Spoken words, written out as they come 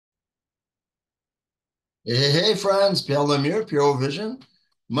Hey, friends, Pierre Lemire, Pierôvision.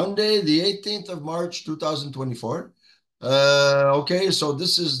 Monday, the 18th of March, 2024. Okay, so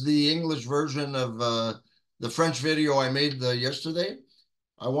this is the English version of the French video I made yesterday.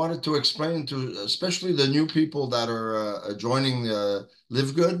 I wanted to explain to especially the new people that are joining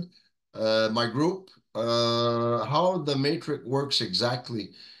Live Good, my group, how the matrix works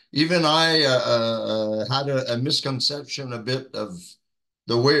exactly. Even I had a misconception a bit of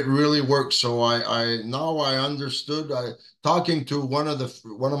the way it really works. So I now I understood. Talking to one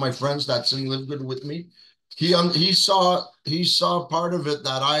of my friends that's in Live Good with me. He saw part of it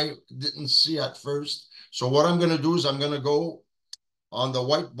that I didn't see at first. So what I'm going to do is I'm going to go on the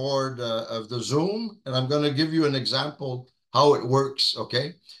whiteboard of the Zoom, and I'm going to give you an example how it works.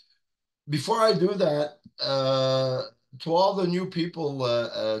 Okay. Before I do that, to all the new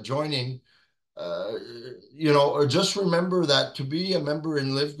people joining, uh, just remember that to be a member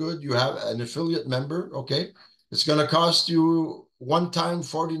in Live Good, you have an affiliate member. Okay. It's going to cost you one time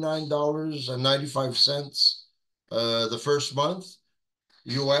 $49.95 the first month.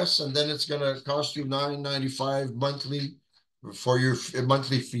 US, and then it's going to cost you $9.95 monthly for your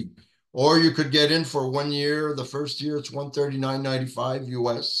monthly fee. Or you could get in for 1 year. The first year it's 139.95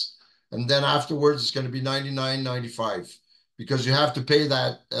 US, and then afterwards it's going to be 99.95 because you have to pay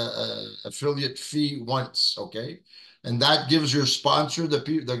that affiliate fee once, okay? And that gives your sponsor,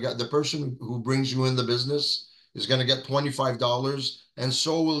 the person who brings you in the business, is going to get $25, and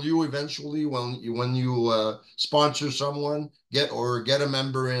so will you eventually when you sponsor someone, get a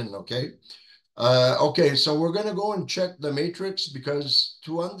member in. Okay. Okay, so we're gonna go and check the matrix because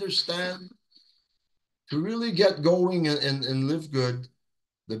to really get going and live good,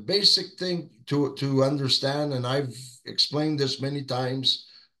 the basic thing to understand, and I've explained this many times,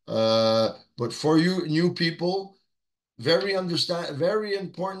 but for you new people, very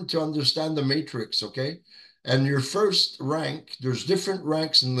important to understand the matrix. Okay. And your first rank, there's different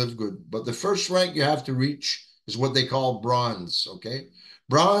ranks in Live Good, but the first rank you have to reach is what they call bronze. Okay.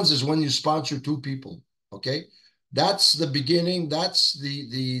 Bronze is when you sponsor two people. Okay. That's the beginning. That's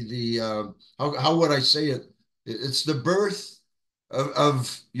how would I say it? It's the birth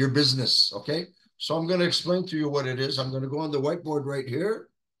of your business. Okay. So I'm going to explain to you what it is. I'm going to go on the whiteboard right here.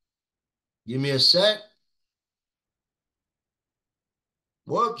 Give me a sec.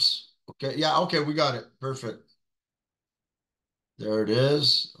 Whoops. Okay. Yeah. Okay. We got it. Perfect. There it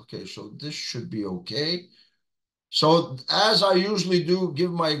is. Okay. So this should be okay. So as I usually do,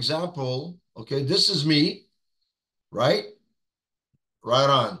 give my example. Okay. This is me, right? Right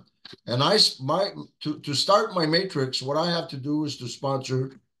on. And to start my matrix, what I have to do is to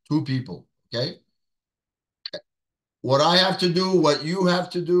sponsor two people. Okay. What I have to do, what you have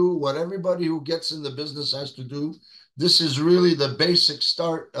to do, what everybody who gets in the business has to do. This is really the basic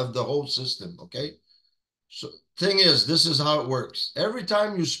start of the whole system. Okay. So thing is, this is how it works. Every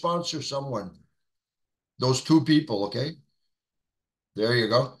time you sponsor someone, those two people, okay, there you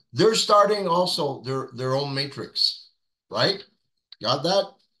go. They're starting also their own matrix, right? Got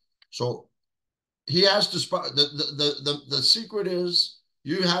that? So he has to the secret is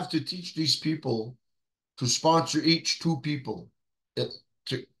you have to teach these people to sponsor each two people to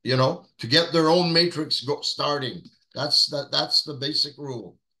get their own matrix starting. That's the basic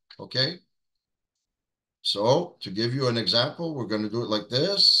rule. Okay. So to give you an example, we're going to do it like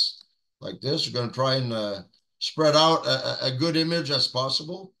this, like this. We're going to try and spread out a good image as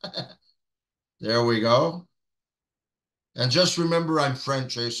possible. There we go. And just remember, I'm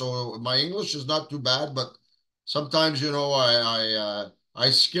French, eh? So my English is not too bad, but sometimes, I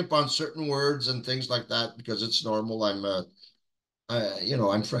skip on certain words and things like that because it's normal.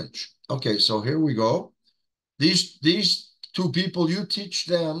 I'm French. Okay, so here we go. These two people, you teach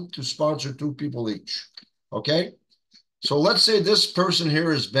them to sponsor two people each. Okay. So let's say this person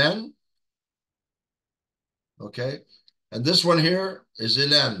here is Ben, okay? And this one here is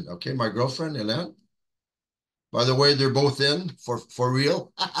Hélène, okay? My girlfriend, Hélène. By the way, they're both in for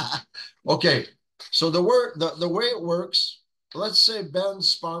real. Okay, so the way it works, let's say Ben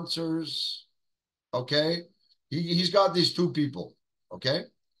sponsors, okay? He's got these two people, okay?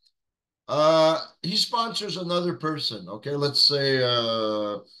 He sponsors another person, okay? Let's say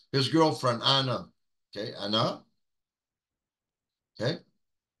his girlfriend, Anna, okay? Anna, okay?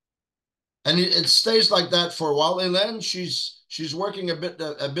 And it stays like that for a while. And then she's working a bit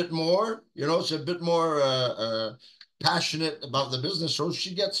more. She's a bit more passionate about the business, so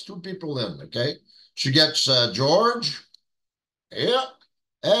she gets two people in. Okay, she gets George, yeah,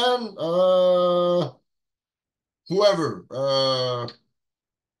 and whoever,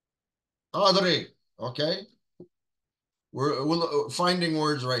 Andre. Okay, we're finding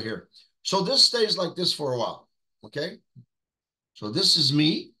words right here. So this stays like this for a while. Okay. So this is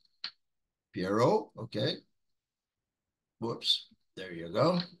me, Piero. Okay. Whoops. There you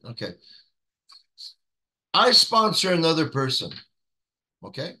go. Okay. I sponsor another person.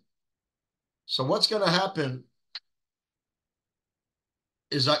 Okay. So what's going to happen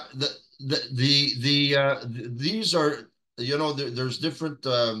is these are, there's different,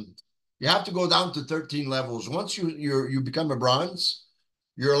 you have to go down to 13 levels. Once you become a bronze,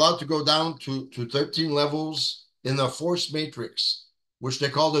 you're allowed to go down to 13 levels in the force matrix, which they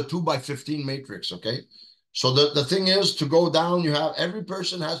call the 2 by 15 matrix. Okay. So the thing is, to go down, every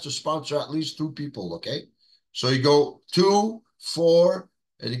person has to sponsor at least 2 people. Okay. So you go 2, 4,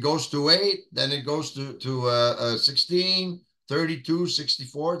 and it goes to 8, then it goes to 16, 32,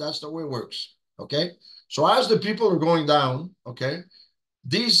 64. That's the way it works. Okay. So as the people are going down, okay,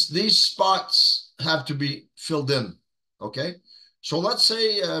 these spots have to be filled in. Okay. So let's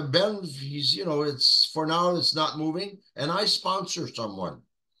say Ben, it's for now, it's not moving, and I sponsor someone.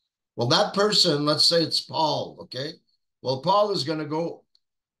 Well, that person, let's say it's Paul. Okay. Well, Paul is going to go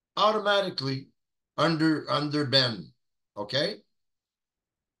automatically under Ben. Okay.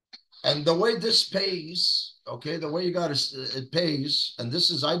 And the way this pays, okay, the way it pays, and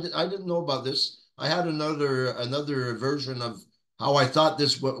this is, I didn't know about this. I had another version of how I thought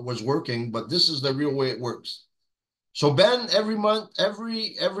this was working, but this is the real way it works. So Ben, every month,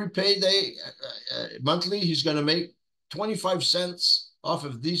 every payday, monthly, he's going to make 25 cents off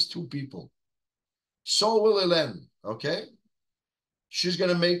of these 2 people. So will Hélène, okay? She's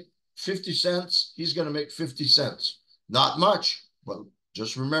going to make 50 cents. He's going to make 50 cents. Not much, but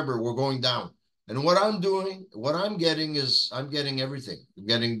just remember, we're going down. And what I'm doing, what I'm getting is I'm getting everything. I'm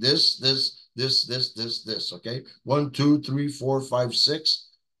getting this, okay? 1, 2, 3, 4, 5, 6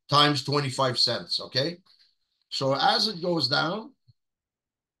 times 25 cents, okay? So as it goes down,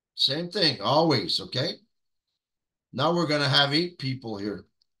 same thing, always, okay? Now we're going to have 8 people here,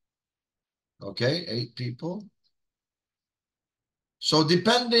 okay? 8 people. So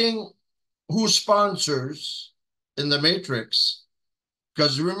depending who sponsors in the matrix,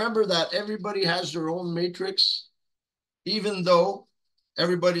 because remember that everybody has their own matrix, even though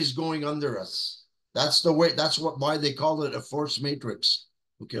everybody's going under us. That's the way, why they call it a force matrix.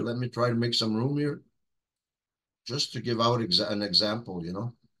 Okay, let me try to make some room here. Just to give out an example,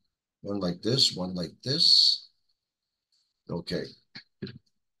 one like this, one like this. Okay.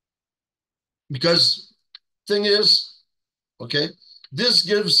 Because thing is, okay, this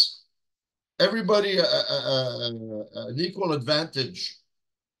gives everybody an equal advantage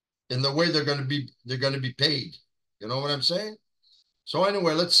in the way they're going to be paid. You know what I'm saying? So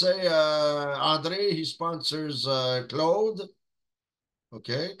anyway, let's say Andre, he sponsors Claude.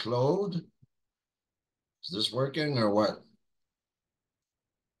 Okay, Claude. Is this working or what?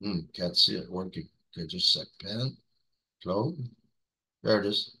 Can't see it working. Okay, just a sec. Pen. Claude. There it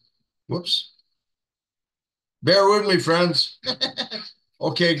is. Whoops. Bear with me, friends.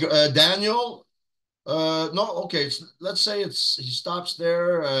 Okay, Daniel. No, okay. Let's say he stops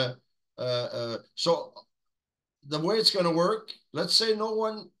there. So the way it's going to work, let's say no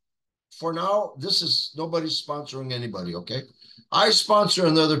one, for now, nobody's sponsoring anybody, okay? I sponsor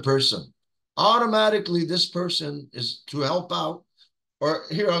another person. Automatically, this person is to help out. Or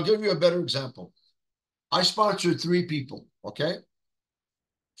here, I'll give you a better example. I sponsor 3 people, okay?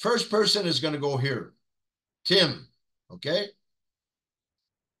 First person is going to go here, Tim, okay?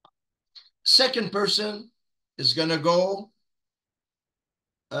 Second person is going to go,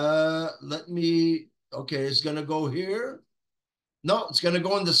 it's going to go here. No, it's going to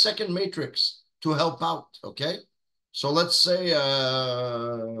go in the second matrix to help out, okay? So let's say,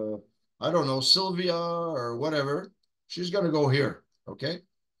 I don't know, Sylvia or whatever. She's going to go here, okay?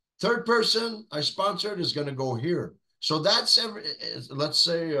 Third person I sponsored is going to go here. So that's let's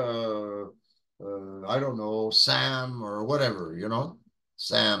say, I don't know, Sam or whatever,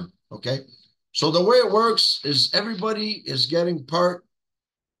 Sam, okay? So the way it works is everybody is getting part,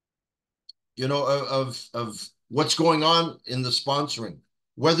 of what's going on in the sponsoring,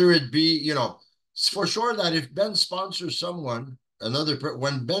 whether it be, for sure that if Ben sponsors someone,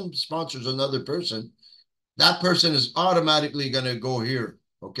 when Ben sponsors another person, that person is automatically going to go here.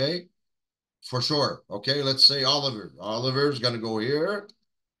 Okay. For sure. Okay. Let's say Oliver is going to go here.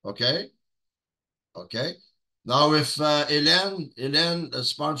 Okay. Okay. Now, if Hélène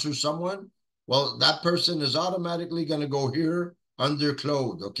sponsors someone, well, that person is automatically going to go here under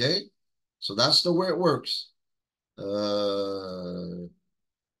Claude. Okay. So that's the way it works.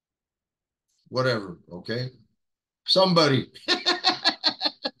 Whatever. Okay. Somebody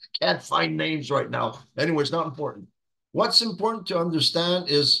can't find names right now. Anyway, it's not important. What's important to understand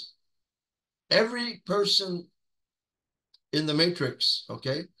is every person in the matrix,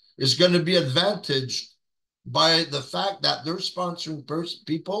 okay, is going to be advantaged by the fact that they're sponsoring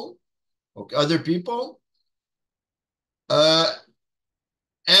people, okay, other people, uh,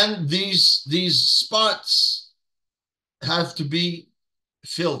 and these spots have to be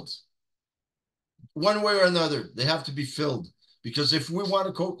filled one way or another. They have to be filled because if we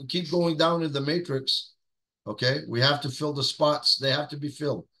want to keep going down in the matrix, okay, we have to fill the spots. They have to be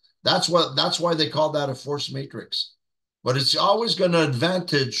filled. That's why they call that a force matrix. But it's always going to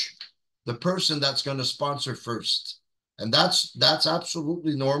advantage the person that's going to sponsor first. And that's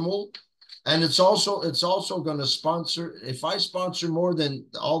absolutely normal. And it's also going to sponsor. If I sponsor more than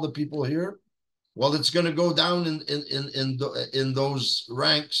all the people here, well, it's going to go down in those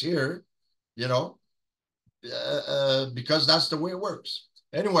ranks here, you know, because that's the way it works.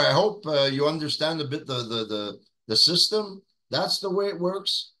 Anyway, I hope you understand a bit the system. That's the way it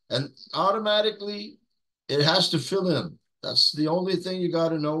works, and automatically it has to fill in. That's the only thing you got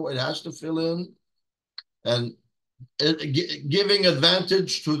to know. It has to fill in, and giving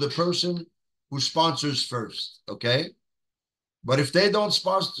advantage to the person who sponsors first. Okay, but if they don't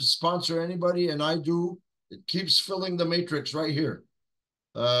sponsor anybody, and I do, it keeps filling the matrix right here.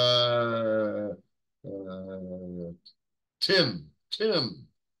 Uh, Tim.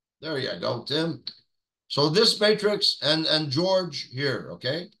 There you go, Tim. So this matrix and George here,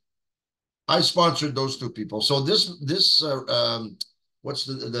 okay? I sponsored those two people. So this what's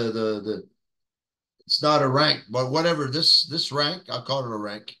the it's not a rank, but whatever this rank, I'll call it a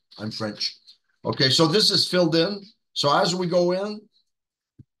rank. I'm French. Okay, so this is filled in. So as we go in,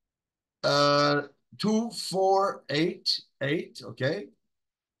 2, 4, 8, 8, okay?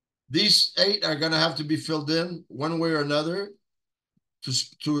 These 8 are gonna have to be filled in one way or another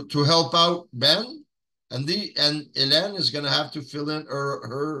to help out Ben, and Hélène is going to have to fill in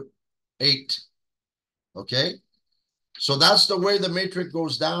her 8. Okay, so that's the way the matrix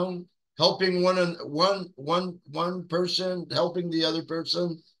goes down, helping one person, helping the other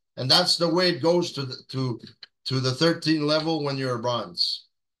person, and that's the way it goes to the 13 level when you're a bronze.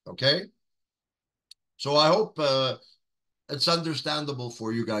 Okay, so I hope it's understandable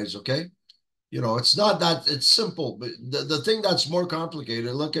for you guys. Okay. You know, it's not that it's simple, but the thing that's more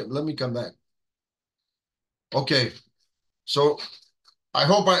complicated, let me come back. Okay. So I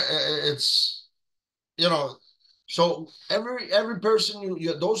hope it's, you know, so every person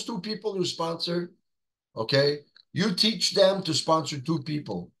those two people you sponsor, okay, you teach them to sponsor 2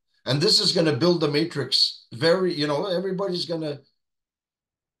 people. And this is going to build the matrix very, everybody's going to,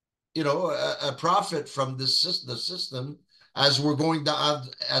 a profit from the system as we're going down,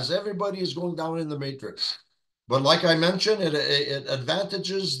 as everybody is going down in the matrix. But like I mentioned, it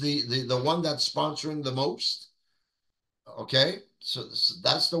advantages the one that's sponsoring the most. Okay, so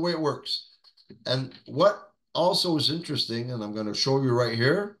that's the way it works. And what also is interesting, and I'm going to show you right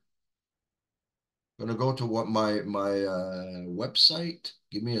here. I'm going to go to what my website.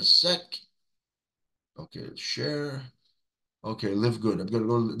 Give me a sec. Okay, share. Okay, live good. I'm going to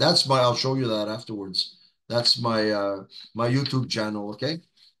go. That's my. I'll show you that afterwards. That's my YouTube channel. Okay.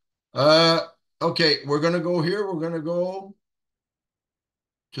 Uh. Okay, we're going to go here. We're going to go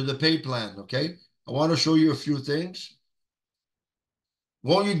to the pay plan. Okay. I want to show you a few things.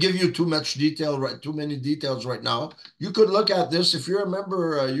 Won't you give you too much detail, right? Too many details right now. You could look at this. If you're a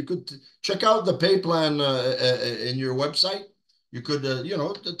member, you could check out the pay plan in your website. You could,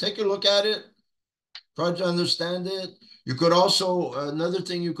 take a look at it, try to understand it. You could also, another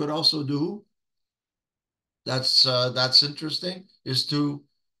thing you could also do that's interesting is to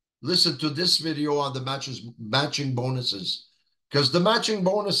listen to this video on the matching bonuses. Because the matching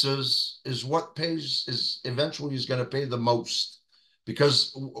bonuses is what eventually is going to pay the most.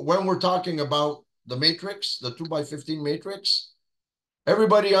 Because when we're talking about the matrix, the 2x15 matrix,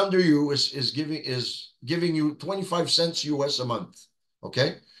 everybody under you is giving you 25 cents US a month.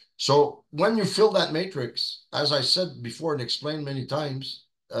 Okay. So when you fill that matrix, as I said before and explained many times,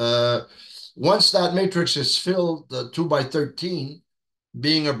 once that matrix is filled, the 2x13,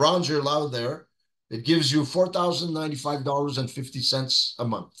 being a bronze, you're allowed there. It gives you $4,095.50 a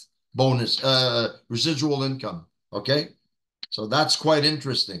month bonus, residual income. Okay. So that's quite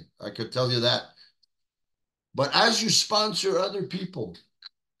interesting. I could tell you that. But as you sponsor other people,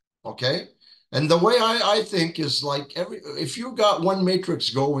 okay? And the way I think is like if you got one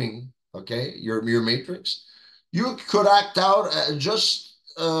matrix going, okay, your matrix, you could act out just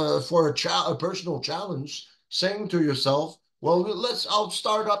for a personal challenge, saying to yourself, well, I'll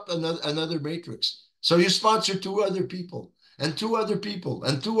start up another matrix. So you sponsor 2 other people and 2 other people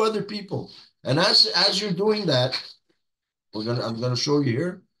and 2 other people. And as you're doing that, I'm gonna show you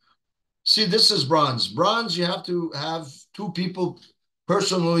here. See, this is bronze. Bronze, you have to have two people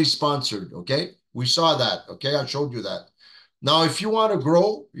personally sponsored. Okay. We saw that. Okay. I showed you that. Now, if you want to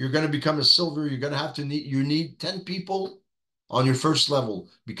grow, you're going to become a silver. You're going to have to you need 10 people on your first level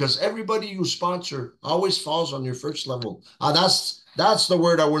because everybody you sponsor always falls on your first level. That's the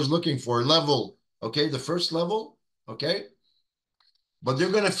word I was looking for. Level. Okay. The first level. Okay. But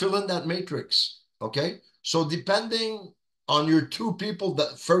they're going to fill in that matrix. Okay. So depending on your two people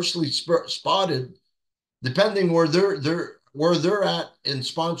that firstly spotted, depending where they're at in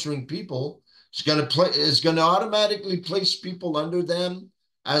sponsoring people, is going to automatically place people under them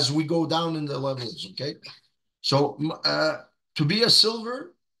as we go down in the levels. Okay. So to be a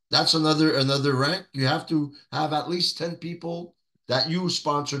silver, that's another rank. You have to have at least 10 people that you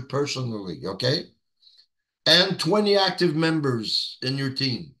sponsored personally. Okay. And 20 active members in your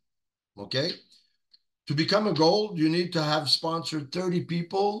team. Okay. To become a gold, you need to have sponsored 30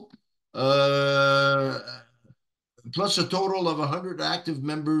 people, uh, plus a total of 100 active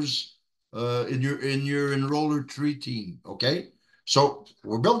members in your enroller tree team. Okay, so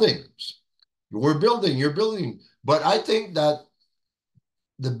you're building. But I think that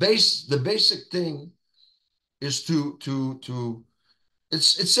the basic thing is to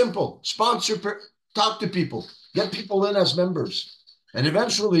it's simple. Talk to people, get people in as members, and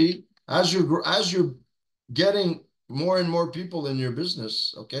eventually, as you're getting more and more people in your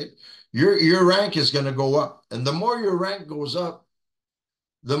business, okay, your rank is going to go up, and the more your rank goes up,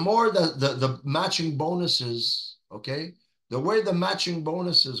 the more the matching bonuses, okay, the way the matching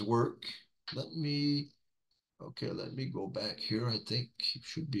bonuses work. Let me let me go back here. I think it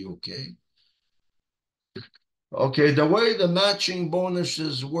should be okay. Okay, the way the matching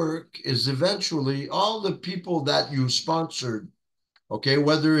bonuses work is eventually all the people that you sponsored, okay,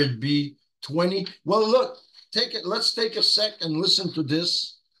 whether it be 20. Well, look, let's take a sec and listen to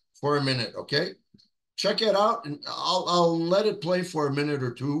this for a minute, okay? Check it out, and I'll let it play for a minute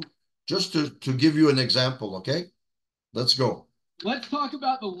or two just to give you an example, okay? Let's go. Let's talk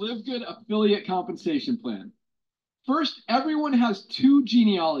about the Live Good affiliate compensation plan. First, everyone has two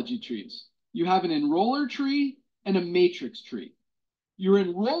genealogy trees. You have an enroller tree and a matrix tree. Your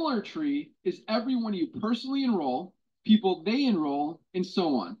enroller tree is everyone you personally enroll, people they enroll, and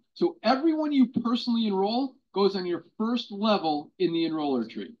so on. So everyone you personally enroll goes on your first level in the enroller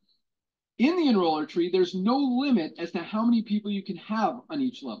tree. In the enroller tree, there's no limit as to how many people you can have on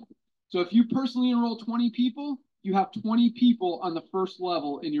each level. So if you personally enroll 20 people, you have 20 people on the first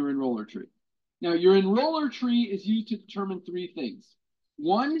level in your enroller tree. Now, your enroller tree is used to determine three things.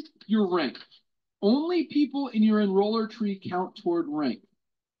 One, your rank. Only people in your enroller tree count toward rank.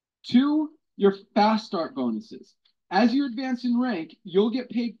 Two, your fast start bonuses. As you advance in rank, you'll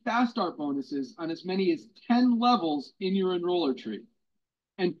get paid fast start bonuses on as many as 10 levels in your enroller tree.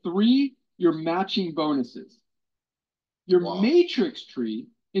 And three, your matching bonuses. Your Wow. matrix tree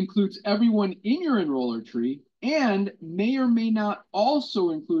includes everyone in your enroller tree and may or may not also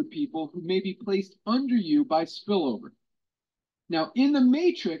include people who may be placed under you by spillover. Now, in the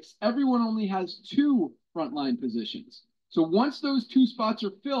matrix, everyone only has two frontline positions. So once those two spots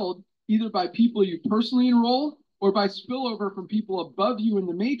are filled, either by people you personally enroll or by spillover from people above you in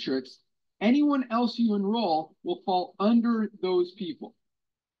the matrix, anyone else you enroll will fall under those people.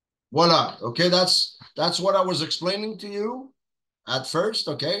 Voila. Okay, that's what I was explaining to you at first.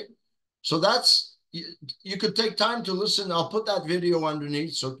 Okay, so you could take time to listen. I'll put that video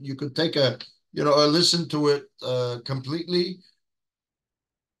underneath so you could take a listen to it completely.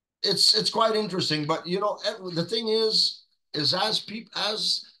 It's quite interesting, but the thing is as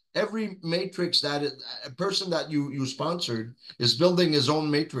every matrix a person that you sponsored is building his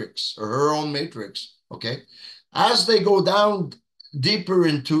own matrix or her own matrix, okay, as they go down deeper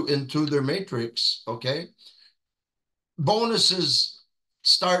into their matrix, okay, bonuses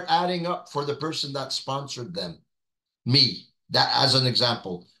start adding up for the person that sponsored them. Me, that as an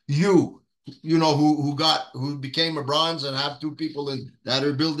example, who became a bronze and have two people that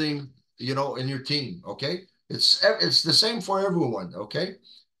are building, in your team. Okay, it's the same for everyone. Okay,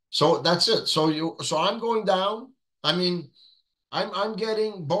 so that's it. So I'm going down. I mean, I'm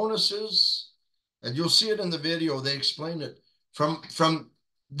getting bonuses, and you'll see it in the video. They explain it from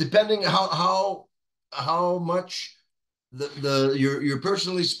depending how much your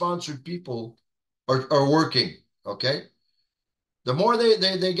personally sponsored people are working. Okay, the more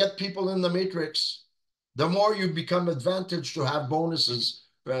they get people in the matrix, the more you become advantaged to have bonuses.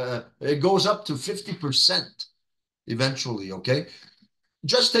 It goes up to 50% eventually. Okay,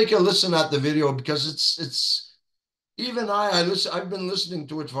 just take a listen at the video because it's even I've been listening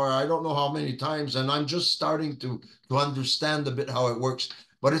to it for I don't know how many times, and I'm just starting to understand a bit how it works.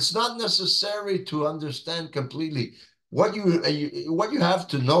 but it's not necessary to understand completely what you have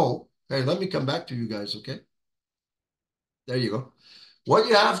to know. Hey, let me come back to you guys, okay? There you go. What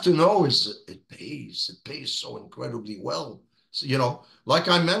you have to know is it pays. It pays so incredibly well. So, like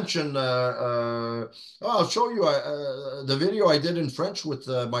I mentioned, I'll show you the video I did in French with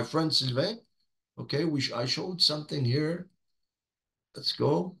my friend Sylvain. Okay, I showed something here. Let's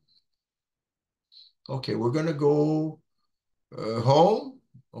go. Okay, we're gonna go home.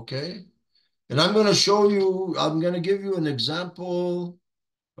 Okay, and I'm gonna show you. I'm gonna give you an example.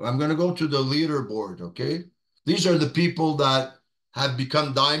 I'm gonna go to the leaderboard. Okay, these are the people that have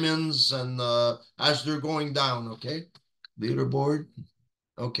become diamonds, and as they're going down. Okay, leaderboard.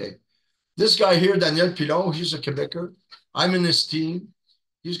 Okay, this guy here, Daniel Pilon, he's a Quebecer. I'm in his team.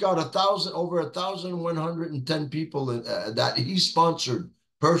 He's got over 1,110 people that he sponsored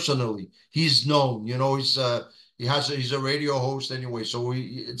personally. He's known, he's a radio host anyway. So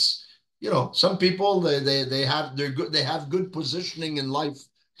it's some people they have good positioning in life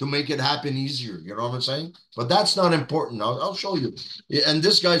to make it happen easier. You know what I'm saying? But that's not important. I'll show you. And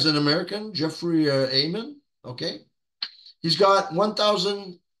this guy's an American, Jeffrey Amon. Okay, he's got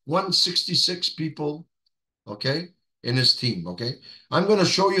 1,166 people, okay, in his team, okay? I'm going to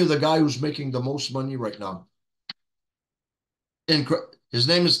show you the guy who's making the most money right now. His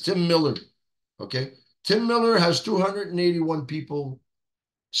name is Tim Miller, okay? Tim Miller has 281 people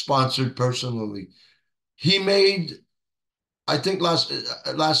sponsored personally. He made, I think last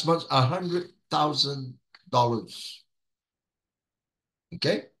month, $100,000,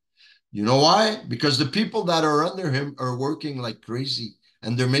 okay? You know why? Because the people that are under him are working like crazy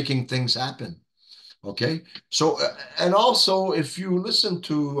and they're making things happen. Okay. So, and also, if you listen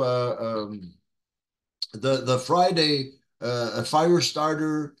to the Friday fire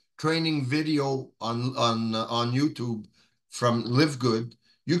starter training video on YouTube from Live Good,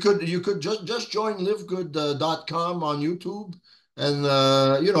 you could just join livegood.com on YouTube and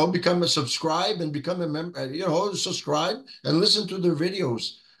become a subscribe and become a member. Subscribe and listen to their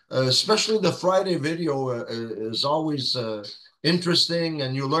videos. Especially the Friday video is always interesting,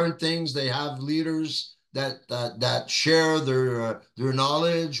 and you learn things. They have leaders that share their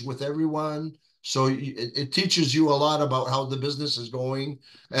knowledge with everyone, so it teaches you a lot about how the business is going.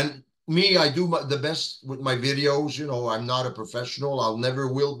 And me, I do the best with my videos. I'm not a professional. I'll never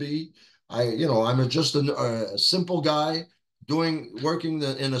will be. I'm just a simple guy working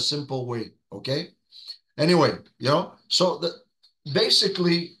in a simple way. Okay. Anyway, so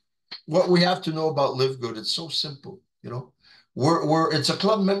basically what we have to know about Live Good, it's so simple. It's a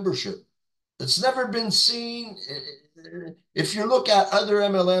club membership. It's never been seen. If you look at other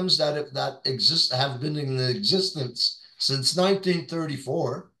MLMs have been in existence since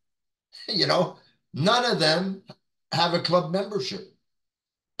 1934, none of them have a club membership,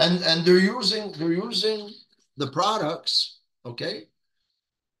 and they're using the products. Okay,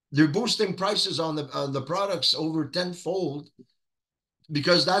 they're boosting prices on the products over tenfold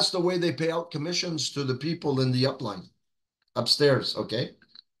because that's the way they pay out commissions to the people in the upline upstairs. Okay.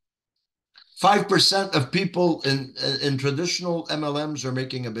 5% of people in traditional MLMs are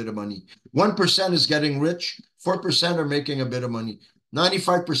making a bit of money. 1% is getting rich. 4% are making a bit of money.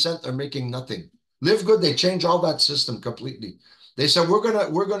 95% are making nothing. Live Good, they change all that system completely. They said we're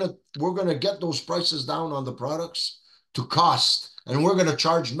gonna get those prices down on the products to cost, and we're gonna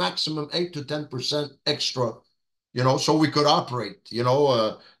charge maximum 8 to 10% extra, so we could operate.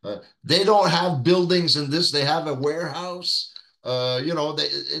 They don't have buildings in this. They have a warehouse.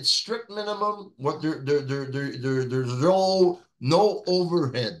 It's strict minimum. There's no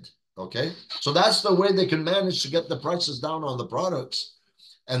overhead. Okay, so that's the way they can manage to get the prices down on the products.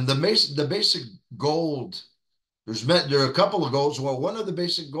 And the basic goal, there are a couple of goals. Well, one of the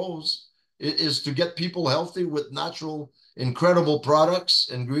basic goals is to get people healthy with natural, incredible products,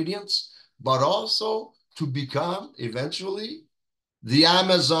 ingredients, but also to become eventually the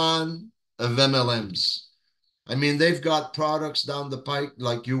Amazon of MLMs. I mean, they've got products down the pike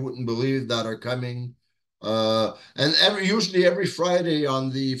like you wouldn't believe that are coming. And usually every Friday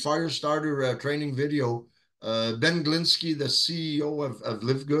on the Firestarter training video, Ben Glinsky, the CEO of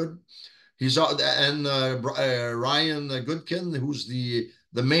Live Good, and Ryan Goodkin, who's the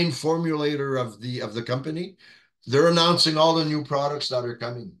main formulator of the company. They're announcing all the new products that are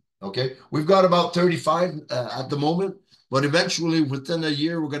coming. Okay, we've got about 35 at the moment, but eventually within a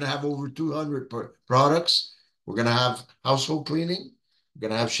year we're going to have over 200 products. We're going to have household cleaning. We're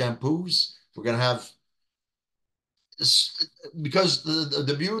going to have shampoos. We're going to have, because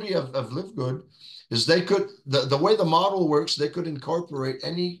the beauty of Live Good is the way the model works, they could incorporate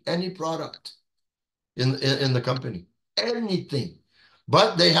any product in the company, anything.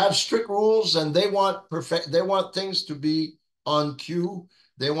 But they have strict rules and they want things to be on cue.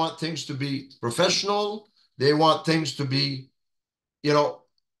 They want things to be professional. They want things to be, you know,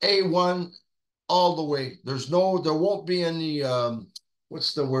 A1 all the way. There won't be any,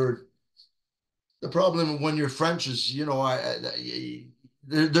 what's the word? The problem when you're French is,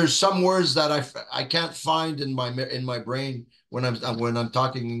 there's some words that I can't find in my brain when I'm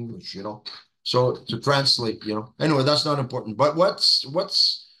talking English, So to translate, Anyway, that's not important. But what's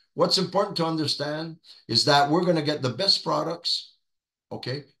important to understand is that we're going to get the best products,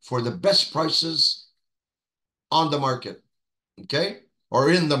 okay, for the best prices on the market, okay, or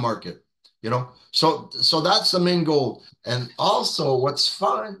in the market, So that's the main goal. And also, what's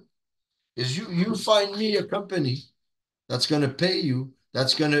fun is you find me a company that's going to pay you.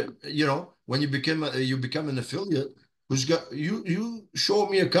 That's going to, when you become an affiliate, who's got you show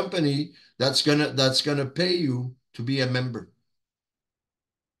me a company that's gonna pay you to be a member.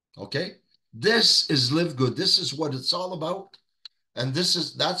 Okay, this is Live Good. This is what it's all about, and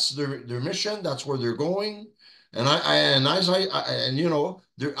that's their mission. That's where they're going. And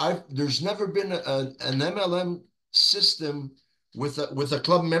there's never been an MLM system with a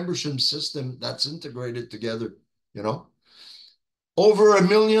club membership system that's integrated together. You know Over 1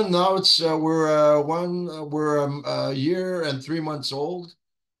 million now. We're a year and 3 months old.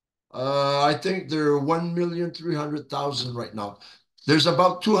 I think there are 1,300,000 right now. There's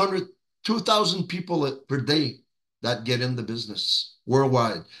about 2,000 people per day that get in the business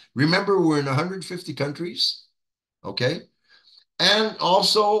worldwide. Remember, we're in 150 countries, okay? And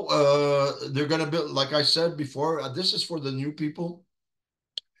also, they're going to build, like I said before, this is for the new people.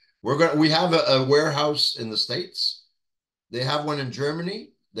 We have a warehouse in the States. They have one in Germany.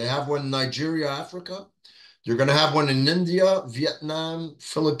 They have one in Nigeria, Africa. They're going to have one in India, Vietnam,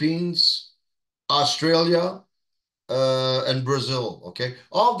 Philippines, Australia, and Brazil. Okay,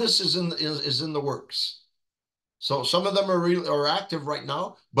 all this is in the works. So some of them are active right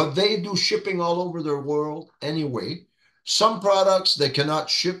now, but they do shipping all over the world anyway. Some products they cannot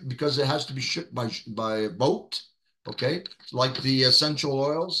ship because it has to be shipped by boat. Okay, like the essential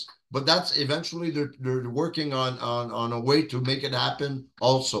oils. But that's eventually they're working on a way to make it happen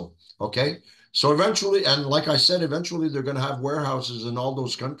also. Okay, so eventually, and like I said, eventually they're going to have warehouses in all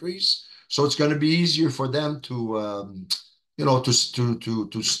those countries. So it's going to be easier for them to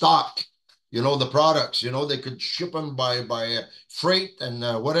to stock the products. They could ship them by freight and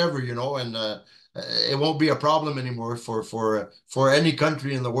whatever, and it won't be a problem anymore for any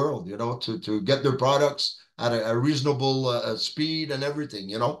country in the world, to get their products at a reasonable speed and everything.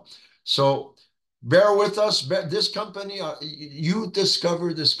 So bear with us. This company, you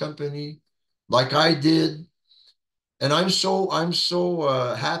discover this company like I did, and I'm so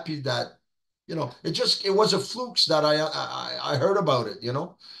happy that it was a flukes that I heard about it,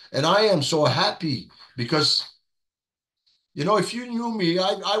 and I am so happy because if you knew me,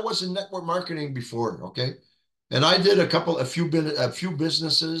 I was in network marketing before, okay, and I did a few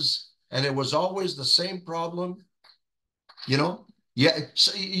businesses, and it was always the same problem, you know. Yeah,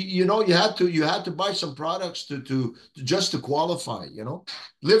 so, you had to buy some products just to qualify,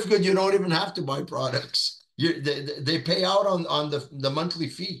 Live Good, you don't even have to buy products. They pay out on the monthly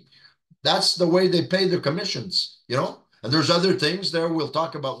fee. That's the way they pay their commissions. And there's other things there. We'll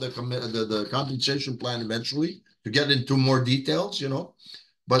talk about the compensation plan eventually to get into more details.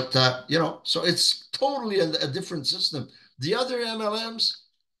 But so it's totally a different system. The other MLMs,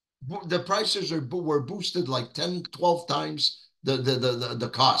 the prices were boosted like 10, 12 times the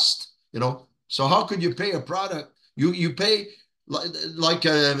cost. So how could you pay a product? You pay like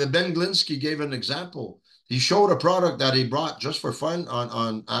Ben Glinsky gave an example. He showed a product that he brought just for fun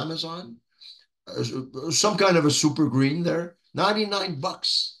on Amazon, some kind of a super green there,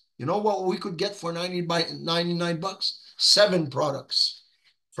 $99. You know what we could get for 99 bucks? 7 products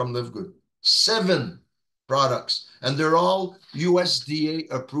from Live Good. 7 products. And they're all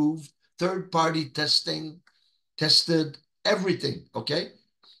USDA approved, third-party tested, everything. Okay.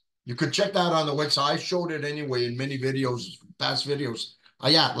 You could check that on the website. I showed it anyway in many videos, past videos.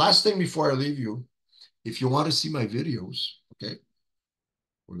 Yeah, last thing before I leave you, if you want to see my videos, okay,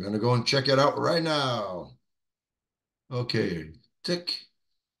 we're going to go and check it out right now. Okay, tick.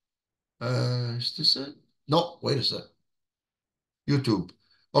 Is this it? No, wait a sec. YouTube.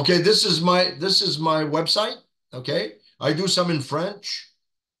 Okay, this is my website. Okay, I do some in French,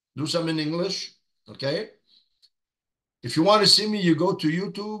 do some in English. Okay, if you want to see me, you go to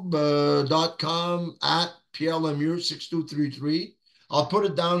youtube.com at PLMU6233. I'll put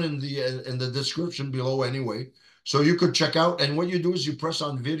it down in the description below anyway, so you could check out. And what you do is you press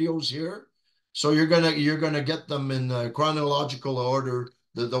on videos here, So you're gonna get them in chronological order.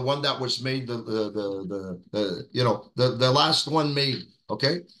 The one that was made, the you know, the last one made.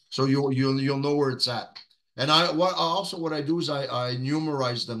 Okay, so you'll know where it's at. And what I do is I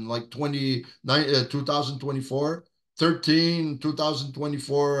numerize them like 2024, 13,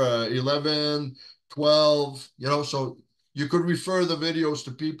 2024, 11, 12. You know, so you could refer the videos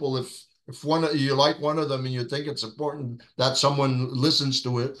to people if one you like one of them and you think it's important that someone listens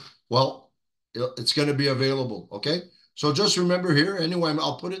to it. Well, it's going to be available. Okay. So just remember here. Anyway,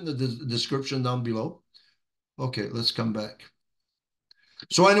 I'll put it in the description down below. Okay, let's come back.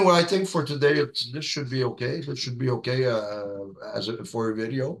 So anyway, I think for today, this should be okay. This should be okay for a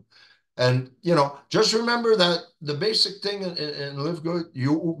video. And just remember that the basic thing in Live Good,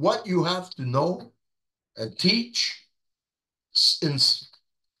 what you have to know and teach in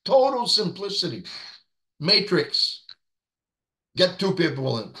total simplicity. Matrix. Get two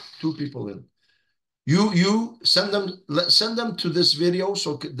people in. You send them to this video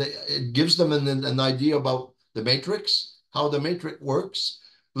so it gives them an idea about the matrix, how the matrix works.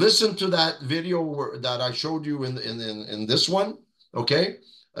 Listen to that video that I showed you in this one, okay?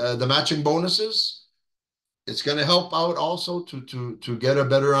 The matching bonuses. It's going to help out also to get a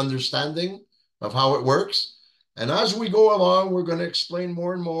better understanding of how it works. And as we go along, we're going to explain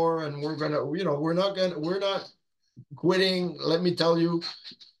more and more, and we're going to, we're not quitting. Let me tell you,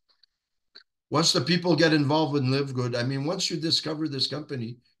 once the people get involved with Live Good, I mean, once you discover this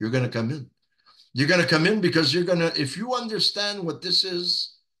company, you're going to come in. You're going to come in because if you understand what this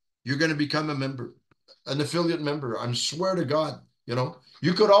is, you're going to become a member, an affiliate member. I swear to God,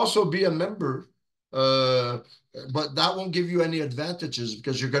 you could also be a member, uh, but that won't give you any advantages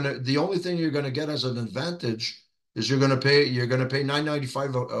because the only thing you're going to get as an advantage is you're going to pay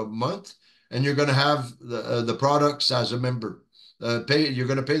 $9.95 a month, and you're going to have the products as a member. You're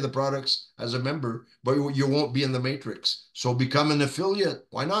going to pay the products as a member, but you won't be in the matrix. So become an affiliate.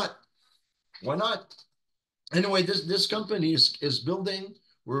 Why not? Why not? Anyway, this company is building.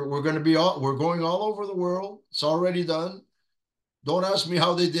 We're going all over the world. It's already done. Don't ask me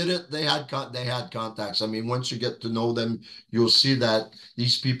how they did it. They had contacts. I mean, once you get to know them, you'll see that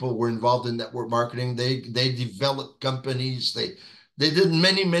these people were involved in network marketing. They developed companies. They did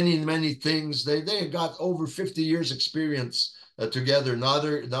many, many, many things. They got over 50 years experience together.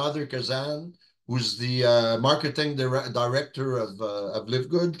 Nader Kazan, who's the marketing director of Live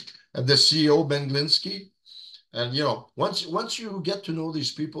Good, and the CEO Ben Glinsky. And once you get to know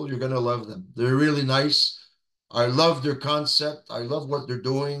these people, you're gonna love them. They're really nice. I love their concept. I love what they're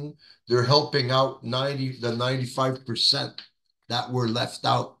doing. They're helping out 95% that were left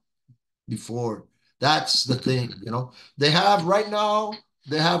out before. That's the thing. They have right now,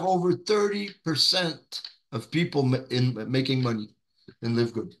 they have over 30% of people in making money in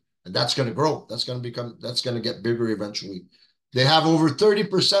Live Good. And that's going to grow. That's going to get bigger eventually. They have over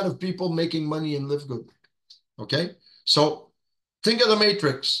 30% of people making money in Live Good. Okay. So think of the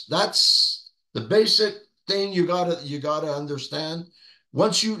matrix. That's the basic thing you gotta understand.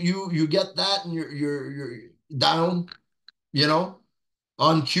 Once you get that and you're down,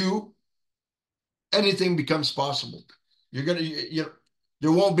 on cue, anything becomes possible. You're gonna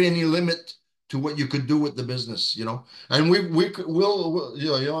there won't be any limit to what you could do with the business, and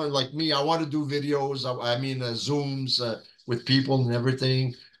we'll like me, I want to do videos. I mean, Zooms with people and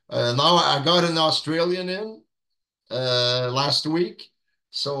everything. Now I got an Australian in last week.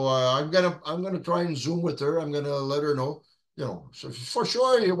 So I'm gonna try and Zoom with her. I'm gonna let her know, so for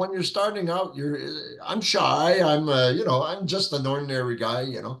sure when you're starting out, I'm shy. I'm just an ordinary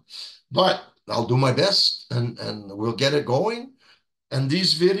guy, but I'll do my best and we'll get it going. And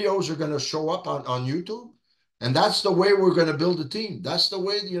these videos are gonna show up on YouTube. And that's the way we're gonna build a team. That's the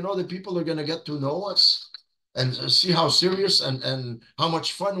way, the people are gonna get to know us and see how serious and how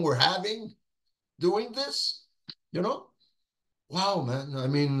much fun we're having doing this, you know? Wow, man. I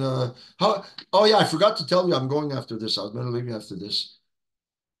mean, how? Oh yeah, I forgot to tell you, I'm going after this. I was going to leave you after this.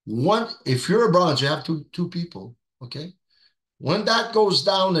 If you're a bronze, you have two people. Okay. When that goes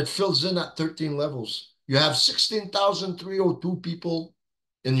down, it fills in at 13 levels. You have 16,302 people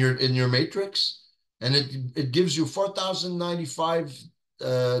in your matrix, and it gives you $4,095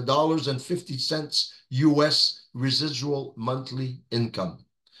 dollars and 50 cents US residual monthly income,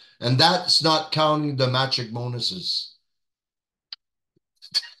 and that's not counting the matching bonuses.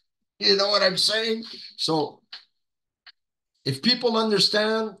 You know what I'm saying? So if people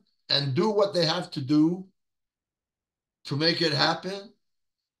understand and do what they have to do to make it happen,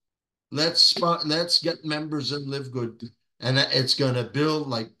 let's get members and Live Good, and it's gonna build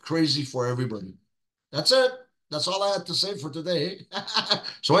like crazy for everybody. That's it. That's all I had to say for today.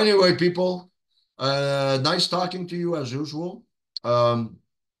 So anyway, people, Nice talking to you as usual. Um,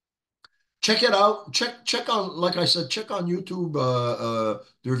 check it out. Check on, like I said, check on YouTube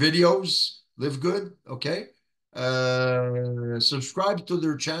their videos. Live good, okay? Subscribe to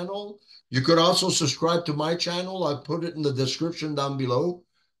their channel. You could also subscribe to my channel. I put it in the description down below.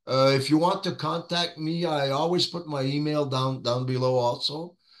 If you want to contact me, I always put my email down below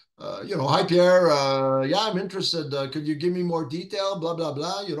also. Hi Pierre. Yeah, I'm interested. Could you give me more detail? Blah blah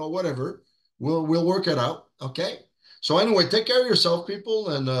blah. Whatever. We'll work it out. Okay. So anyway, take care of yourself, people,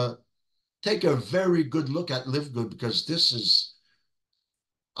 and take a very good look at Live Good because this is,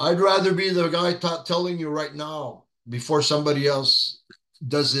 I'd rather be the guy telling you right now before somebody else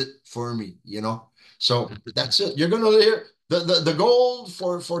does it for me. So that's it. You're going to hear the goal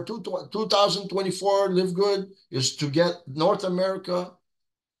for 2024 Live Good is to get North America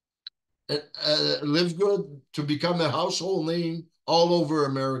Live Good to become a household name all over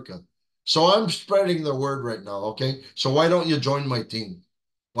America. So I'm spreading the word right now. Okay. So why don't you join my team?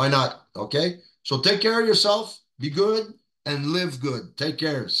 Why not? Okay. So take care of yourself, be good, and live good. Take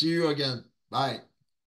care. See you again. Bye.